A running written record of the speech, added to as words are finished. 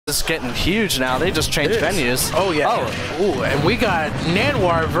is getting huge now. They just changed venues. Oh, yeah. Oh, ooh, and we got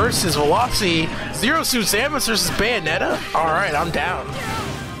Nanoir versus Velocity. Zero Suit Samus versus Bayonetta. All right, I'm down.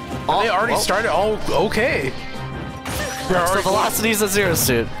 They already started. Oh, okay. So Velocity's a Zero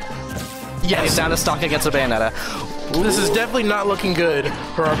Suit. Yeah, he's down to stock against a Bayonetta. Ooh. This is definitely not looking good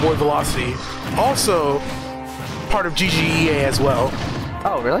for our boy Velocity. Also, part of GGEA as well.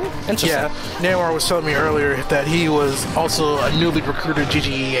 Oh, really? Interesting. Yeah, Nanoir was telling me earlier that he was also a newly recruited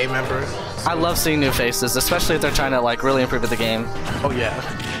GGEA member. I love seeing new faces, especially if they're trying to like really improve the game. Oh yeah.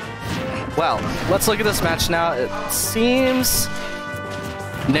 Well, let's look at this match now. It seems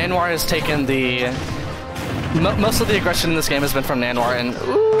Nanoir has taken the most of the aggression in this game has been from Nanoir, and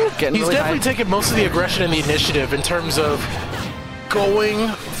getting he's really definitely high. taken most of the aggression and the initiative in terms of going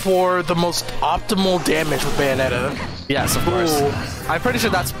for the most optimal damage with Bayonetta. Yes, of course. Ooh. I'm pretty sure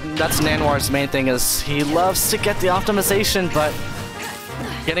that's Nanoir's main thing is he loves to get the optimization, but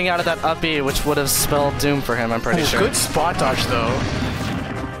getting out of that up B, which would have spelled doom for him, I'm pretty sure. Good spot dodge though.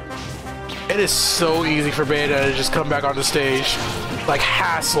 It is so easy for Bayonetta to just come back on the stage, like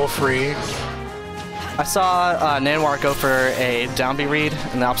hassle-free. I saw Nanoir go for a down B read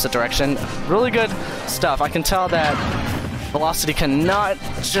in the opposite direction. Really good stuff. I can tell that Velocity cannot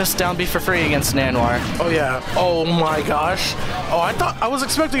just down B for free against Nanoir. Oh yeah. Oh my gosh. Oh, I was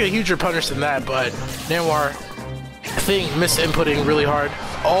expecting a huger punish than that, but Nanoir, I think, misinputting really hard.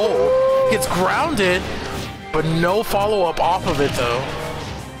 Oh, gets grounded, but no follow-up off of it though.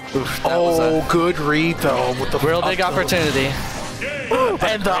 Oof, that was a good read though with the real big opportunity.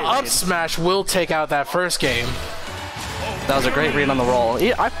 And the up smash will take out that first game. That was a great read on the roll.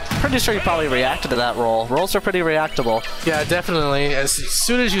 I'm pretty sure you probably reacted to that roll. Rolls are pretty reactable. Yeah, definitely. As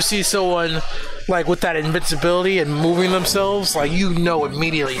soon as you see someone like with that invincibility and moving themselves, like you know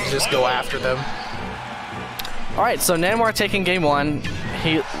immediately to just go after them. All right, so Nanoir taking game one.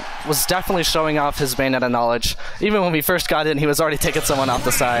 He was definitely showing off his Bayonetta knowledge. Even when we first got in, he was already taking someone off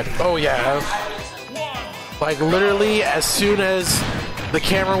the side. Oh yeah. Like literally as soon as the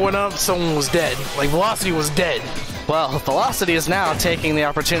camera went up, someone was dead. Like Velocity was dead. Well, Velocity is now taking the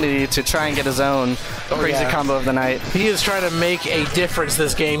opportunity to try and get his own crazy combo of the night. He is trying to make a difference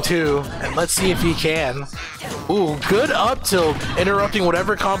this game too, and let's see if he can. Ooh, good up tilt, interrupting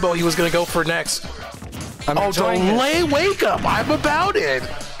whatever combo he was going to go for next. Delay wake up, I'm about it.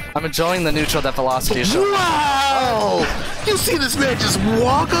 I'm enjoying the neutral that Velocity is showing. Wow! You see this man just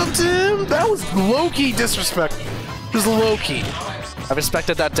walk up to him? That was low-key disrespectful. It was low-key. I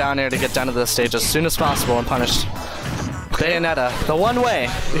respected that down air to get down to the stage as soon as possible and punish Bayonetta the one way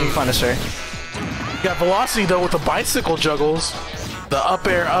you can punish her. You got Velocity though with the bicycle juggles. The up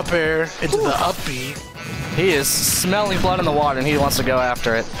air into the up B. He is smelling blood in the water and he wants to go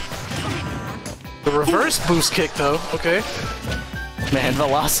after it. The reverse boost kick though, okay. Man,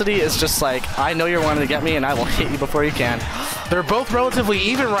 Velocity is just like, I know you're wanting to get me and I will hit you before you can. They're both relatively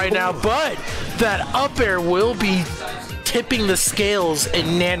even right now, but that up air will be tipping the scales in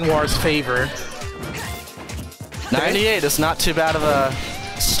Nanoir's favor. 98 is not too bad of a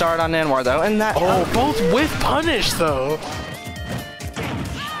start on Nanoir though, and that both with punish though.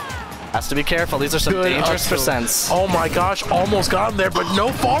 Has to be careful. These are some dangerous percents. Oh my gosh, almost got him there, but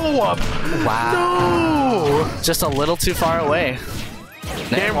no follow-up. Wow. No. Just a little too far away.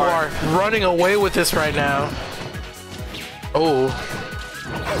 Nanoir running away with this right now. Oh.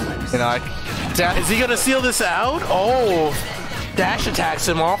 You know, is he gonna seal this out? Oh, dash attacks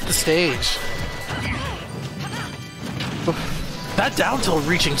him off the stage. That down tilt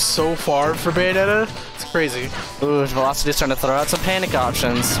reaching so far for Bayonetta, it's crazy. Ooh, Velocity's trying to throw out some panic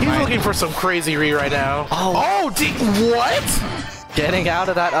options. He's looking for some crazy re right now. What? Getting out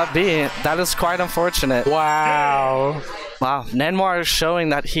of that up B, that is quite unfortunate. Wow. Wow, Nanoir is showing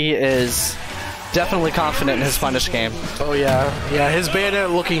that he is definitely confident in his punish game. Oh yeah, his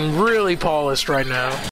Bayonetta looking really polished right now.